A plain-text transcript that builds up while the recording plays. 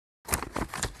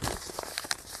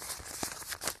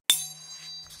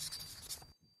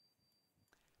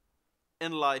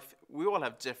in life, we all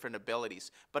have different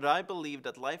abilities, but I believe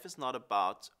that life is not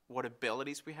about what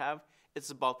abilities we have, it's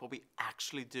about what we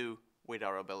actually do with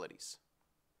our abilities.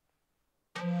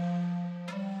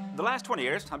 The last 20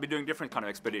 years, I've been doing different kind of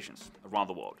expeditions around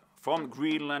the world, from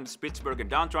Greenland, Spitsbergen,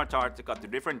 down to Antarctica, to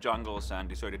different jungles and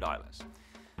deserted islands.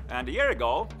 And a year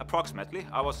ago, approximately,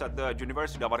 I was at the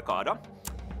University of Arcada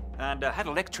and had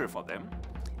a lecture for them.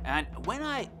 And when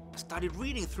I started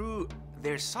reading through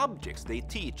their subjects they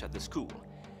teach at the school,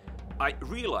 I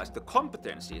realized the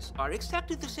competencies are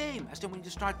exactly the same as when you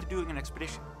start doing an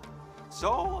expedition.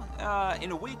 So,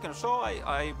 in a week or so,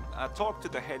 I talked to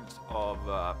the heads of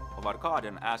Arcada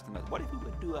and asked them, what if we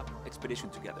would do an expedition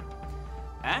together?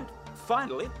 And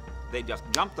finally, they just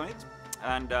jumped on it,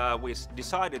 and we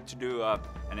decided to do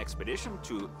an expedition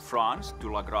to France,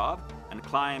 to La Grave, and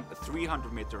climb a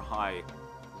 300-meter high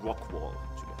rock wall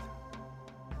together.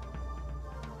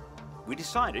 We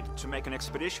decided to make an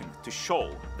expedition to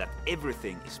show that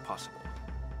everything is possible.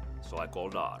 So I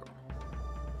called Aaron.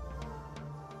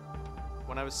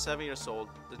 When I was 7 years old,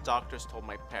 the doctors told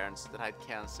my parents that I had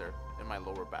cancer in my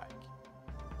lower back.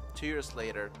 2 years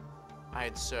later, I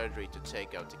had surgery to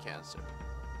take out the cancer.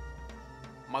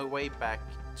 My way back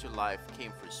to life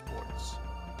came through sports,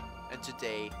 and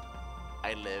today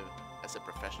I live as a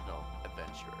professional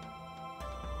adventurer.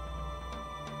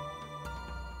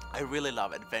 I really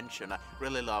love adventure and I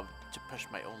really love to push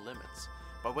my own limits.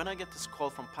 But when I get this call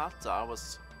from Pata, I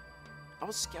was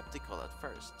skeptical at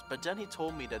first, but then he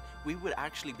told me that we would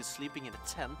actually be sleeping in a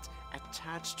tent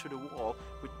attached to the wall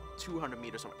with 200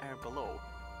 meters of air below.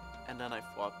 And then I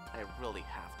thought, I really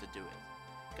have to do it.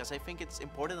 Because I think it's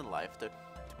important in life to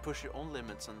push your own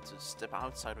limits and to step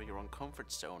outside of your own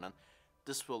comfort zone, and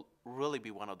this will really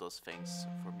be one of those things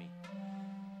for me.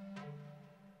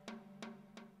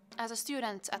 As a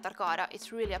student at Arcada,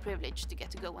 it's really a privilege to get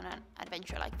to go on an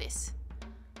adventure like this.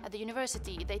 At the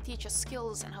university, they teach us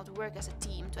skills and how to work as a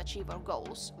team to achieve our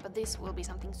goals, but this will be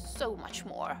something so much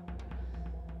more.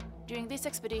 During this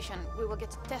expedition, we will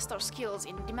get to test our skills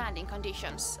in demanding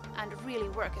conditions and really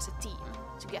work as a team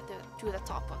to get to the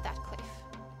top of that cliff.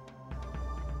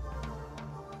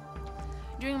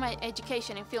 During my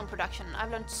education in film production,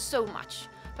 I've learned so much,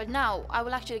 but now I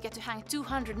will actually get to hang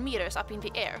 200 meters up in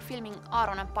the air, filming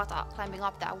Aaron and Pata climbing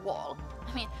up that wall.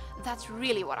 I mean, that's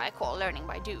really what I call learning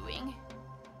by doing.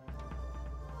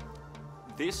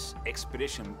 This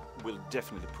expedition will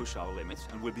definitely push our limits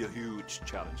and will be a huge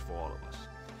challenge for all of us.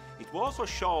 It will also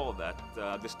show that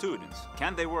the students,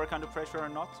 can they work under pressure or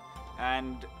not?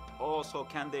 And also,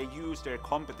 can they use their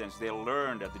competence they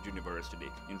learned at the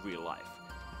university in real life?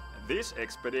 This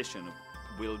expedition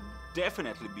will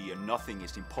definitely be a nothing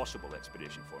is impossible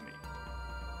expedition for me.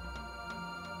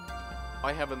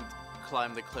 I haven't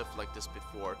climbed a cliff like this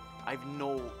before. I have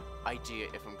no idea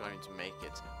if I'm going to make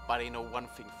it, but I know one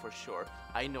thing for sure.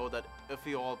 I know that if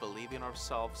we all believe in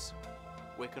ourselves,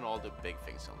 we can all do big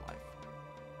things in life.